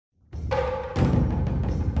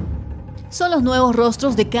Son los nuevos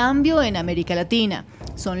rostros de cambio en América Latina.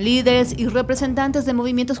 Son líderes y representantes de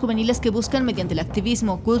movimientos juveniles que buscan mediante el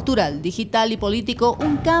activismo cultural, digital y político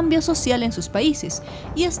un cambio social en sus países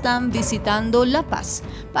y están visitando La Paz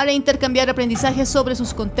para intercambiar aprendizajes sobre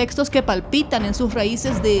sus contextos que palpitan en sus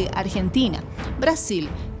raíces de Argentina, Brasil,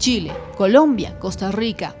 Chile, Colombia, Costa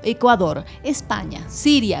Rica, Ecuador, España,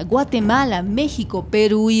 Siria, Guatemala, México,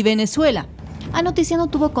 Perú y Venezuela. Anoticiando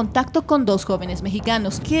tuvo contacto con dos jóvenes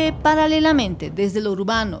mexicanos que, paralelamente, desde lo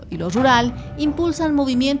urbano y lo rural, impulsan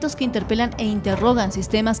movimientos que interpelan e interrogan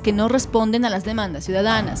sistemas que no responden a las demandas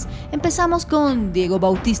ciudadanas. Empezamos con Diego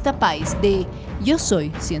Bautista Páez, de Yo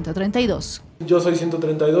Soy 132. Yo Soy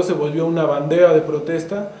 132 se volvió una bandera de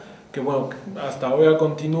protesta que, bueno, hasta ahora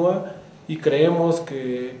continúa, y creemos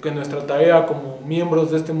que nuestra tarea como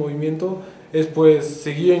miembros de este movimiento es pues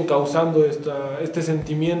seguir encauzando este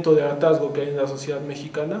sentimiento de hartazgo que hay en la sociedad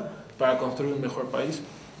mexicana para construir un mejor país.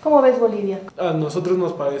 ¿Cómo ves Bolivia? A nosotros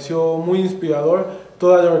nos pareció muy inspirador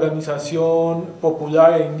toda la organización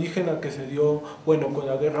popular e indígena que se dio, bueno, con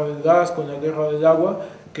la guerra del gas, con la guerra del agua,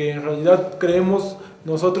 que en realidad creemos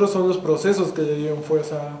nosotros son los procesos que le dieron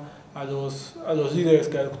fuerza a los líderes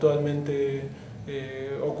que actualmente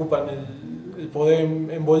ocupan el poder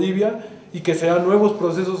en Bolivia, y que sean nuevos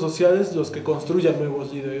procesos sociales los que construyan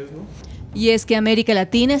nuevos líderes, ¿no? Y es que América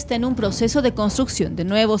Latina está en un proceso de construcción de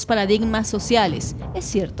nuevos paradigmas sociales, es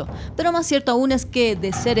cierto, pero más cierto aún es que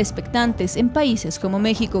de ser expectantes en países como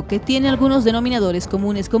México, que tiene algunos denominadores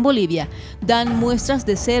comunes con Bolivia, dan muestras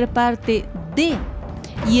de ser parte de.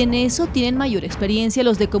 Y en eso tienen mayor experiencia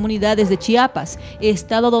los de comunidades de Chiapas,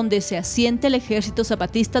 estado donde se asienta el Ejército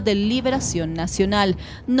Zapatista de Liberación Nacional.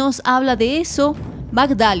 Nos habla de eso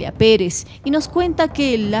Magdalia Pérez y nos cuenta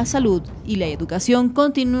que la salud y la educación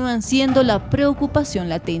continúan siendo la preocupación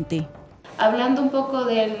latente. Hablando un poco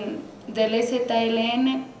del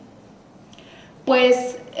EZLN,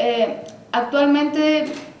 pues actualmente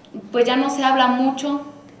pues ya no se habla mucho,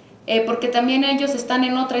 porque también ellos están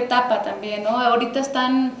en otra etapa también, ¿no? Ahorita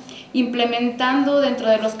están implementando dentro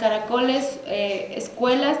de los caracoles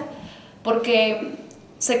escuelas, porque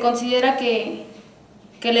se considera que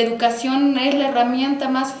la educación es la herramienta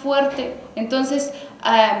más fuerte. Entonces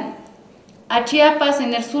a Chiapas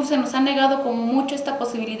en el sur se nos ha negado como mucho esta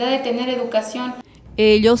posibilidad de tener educación.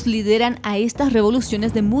 Ellos lideran a estas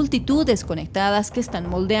revoluciones de multitudes conectadas que están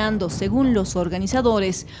moldeando, según los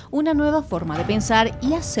organizadores, una nueva forma de pensar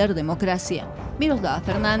y hacer democracia. Miroslava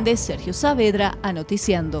Fernández, Sergio Saavedra,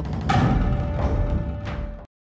 Anoticiando.